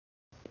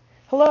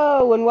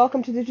Hello, and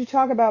welcome to the To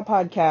Talk About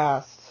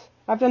podcast.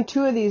 I've done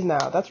 2 of these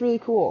now. That's really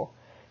cool.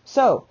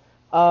 So,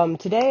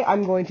 today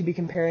I'm going to be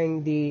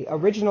comparing the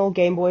original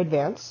Game Boy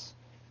Advance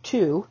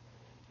to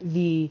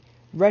the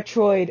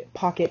Retroid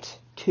Pocket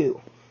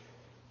 2.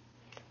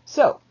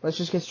 So, let's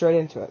just get straight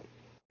into it.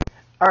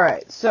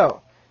 Alright,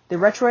 so, the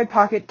Retroid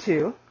Pocket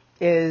 2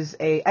 is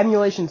a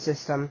emulation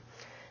system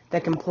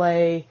that can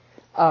play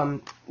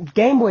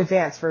Game Boy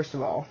Advance, first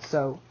of all.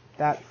 So,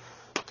 that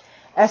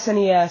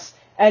SNES,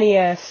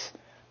 NES,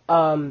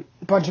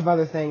 bunch of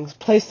other things.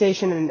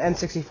 PlayStation and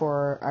N64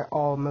 are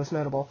all most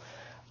notable.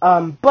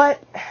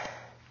 But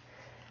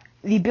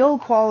the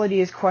build quality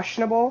is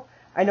questionable.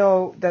 I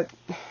know that,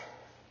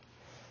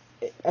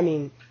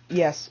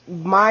 yes,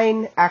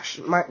 one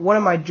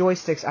of my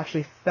joysticks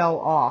actually fell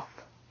off.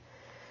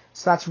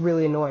 So that's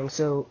really annoying.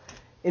 So,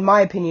 in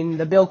my opinion,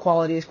 the build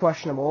quality is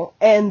questionable,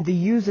 and the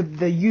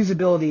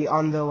usability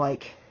on the,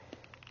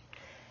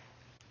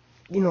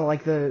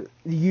 the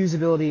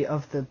usability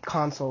of the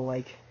console,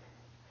 like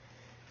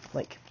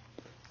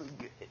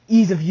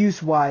ease of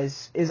use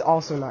wise, is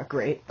also not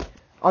great.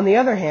 On the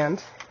other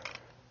hand,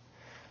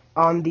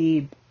 on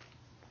the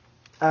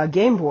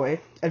Game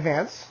Boy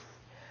Advance,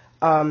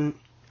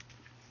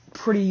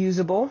 pretty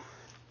usable,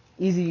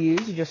 easy to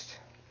use. You just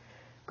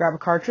grab a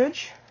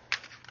cartridge,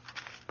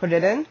 put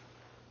it in,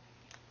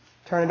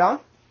 turn it on,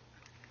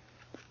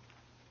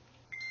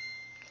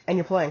 and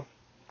you're playing.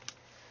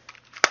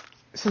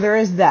 So there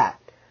is that.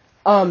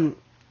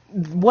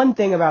 One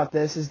thing about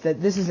this is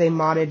that this is a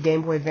modded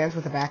Game Boy Advance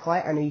with a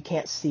backlight. I know you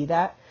can't see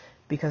that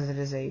because it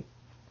is a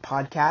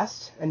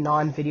podcast, a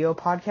non-video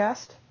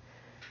podcast.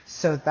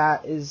 So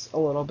that is a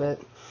little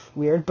bit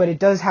weird, but it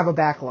does have a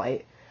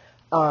backlight.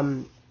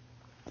 And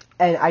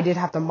I did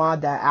have to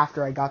mod that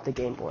after I got the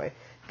Game Boy.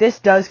 This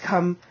does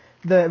come,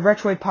 the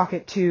Retroid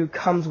Pocket 2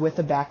 comes with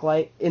a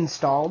backlight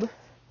installed.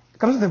 It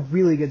comes with a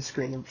really good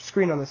screen. The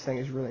screen on this thing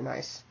is really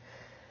nice.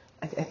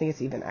 I think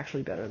it's even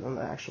actually better than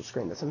the actual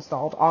screen that's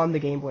installed on the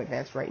Game Boy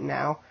Advance right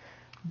now.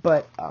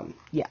 But,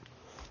 yeah.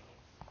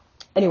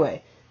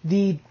 Anyway,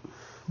 the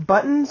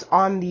buttons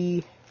on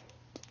the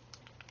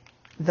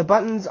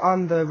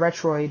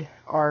Retroid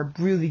are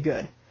really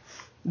good.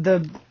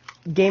 The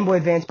Game Boy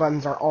Advance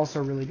buttons are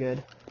also really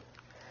good.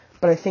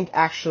 But I think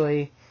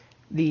actually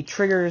the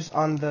triggers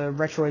on the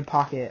Retroid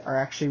Pocket are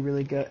actually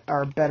really good,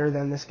 are better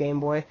than this Game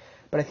Boy.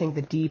 But I think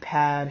the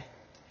D-pad,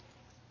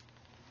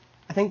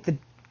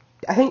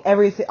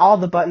 all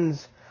the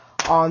buttons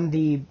on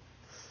the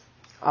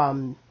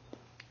Retroid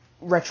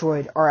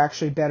are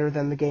actually better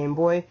than the Game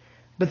Boy,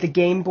 but the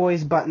Game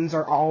Boy's buttons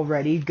are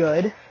already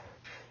good.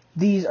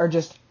 These are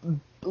just a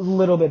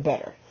little bit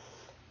better.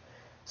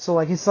 So,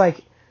 it's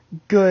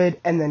good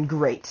and then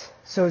great.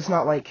 So it's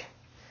not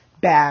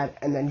bad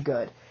and then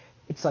good.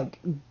 It's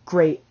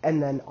great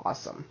and then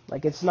awesome.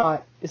 It's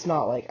not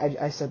like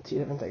I said 2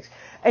 different things.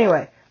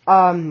 Anyway,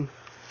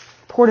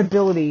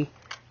 portability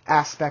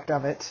aspect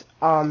of it.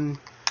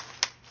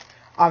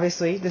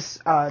 Obviously,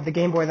 the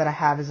Game Boy that I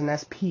have is an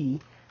SP,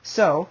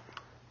 so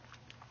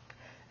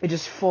it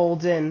just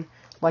folds in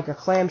like a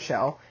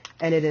clamshell,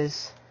 and it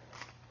is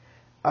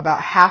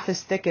about half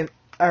as thick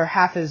or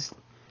half as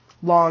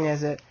long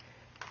as it,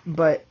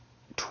 but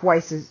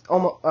twice as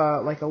almost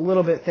a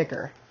little bit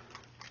thicker.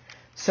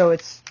 So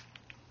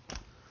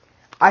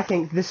I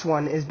think this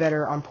one is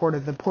better on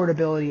the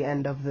portability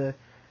end of the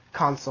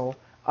console.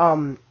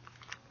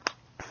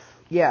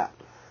 Yeah.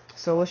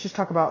 So let's just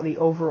talk about the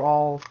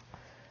overall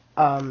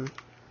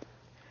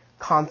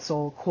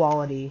console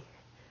quality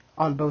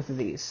on both of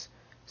these.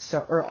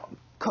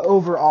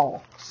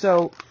 Overall.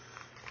 So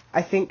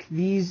I think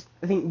these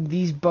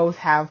both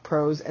have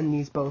pros and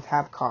these both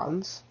have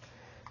cons.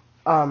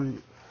 My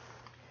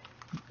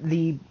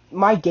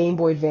Game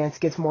Boy Advance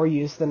gets more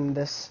use than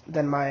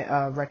my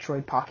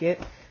Retroid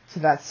Pocket, so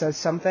that says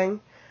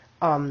something.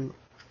 The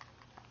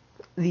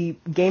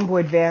Game Boy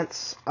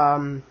Advance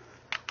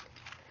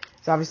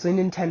it's obviously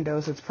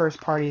Nintendo, so it's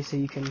first party, so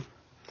you can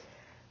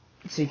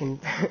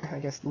I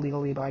guess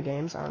legally buy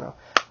games. I don't know.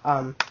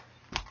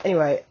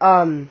 Anyway,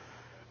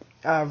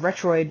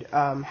 Retroid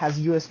has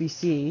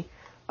USB-C.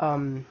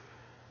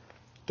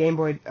 Game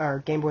Boy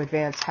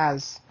Advance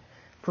has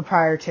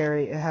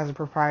proprietary. It has a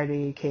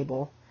proprietary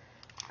cable.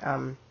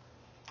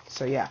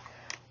 So yeah.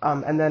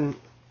 And then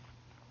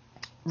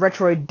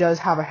Retroid does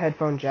have a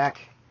headphone jack.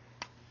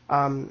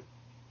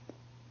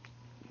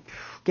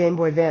 Game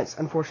Boy Advance,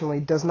 unfortunately,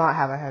 does not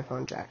have a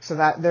headphone jack. So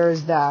there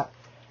is that.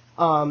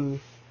 I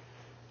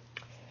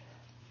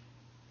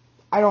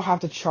don't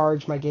have to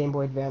charge my Game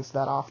Boy Advance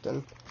that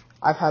often.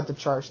 I've had to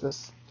charge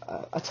this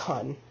a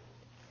ton.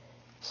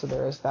 So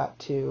there is that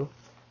too.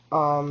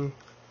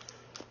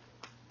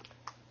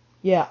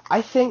 Yeah,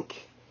 I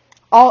think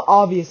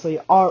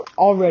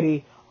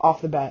already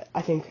off the bat,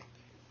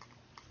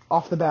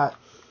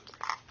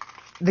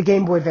 the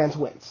Game Boy Advance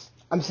wins.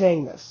 I'm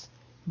saying this.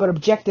 But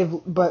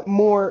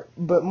more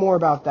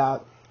about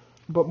that,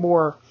 but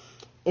more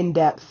in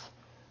depth.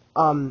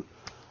 The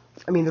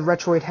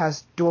Retroid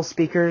has dual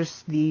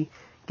speakers. The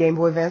Game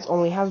Boy Advance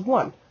only has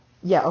one.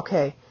 Yeah,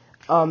 okay.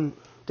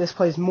 This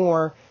plays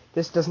more.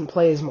 This doesn't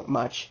play as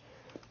much.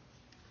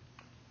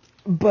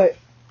 But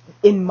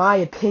in my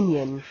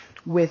opinion,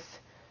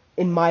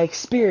 in my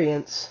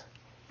experience,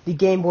 the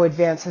Game Boy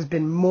Advance has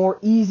been more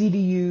easy to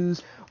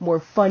use, more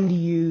fun to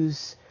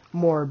use,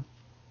 more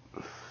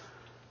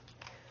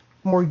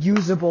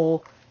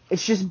usable.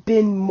 It's just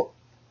been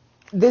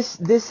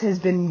this has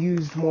been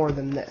used more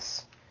than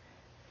this.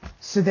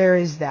 So there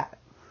is that.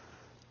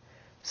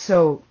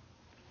 So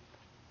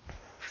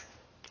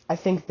I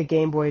think the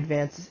Game Boy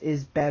Advance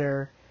is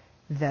better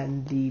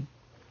than the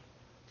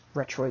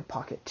Retroid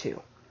Pocket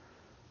 2.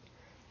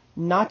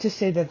 Not to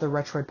say that the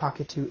Retroid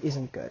Pocket 2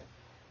 isn't good.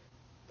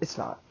 It's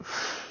not.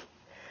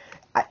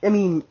 I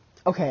mean,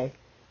 okay.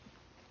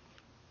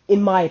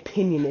 In my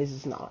opinion,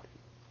 it's not.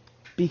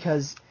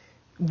 Because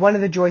one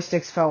of the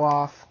joysticks fell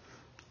off.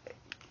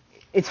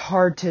 It's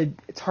hard to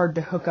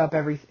hook up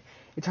everything.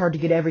 It's hard to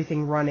get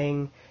everything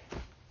running.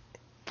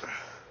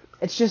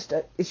 It's just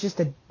a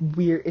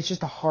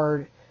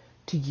hard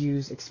to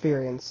use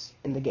experience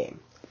in the game.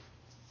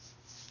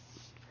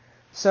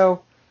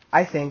 So,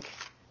 I think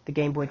the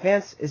Game Boy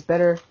Advance is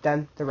better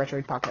than the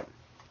Retroid Pocket.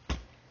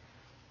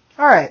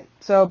 Alright,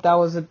 so that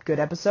was a good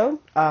episode.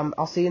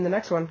 I'll see you in the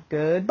next one.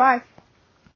 Goodbye.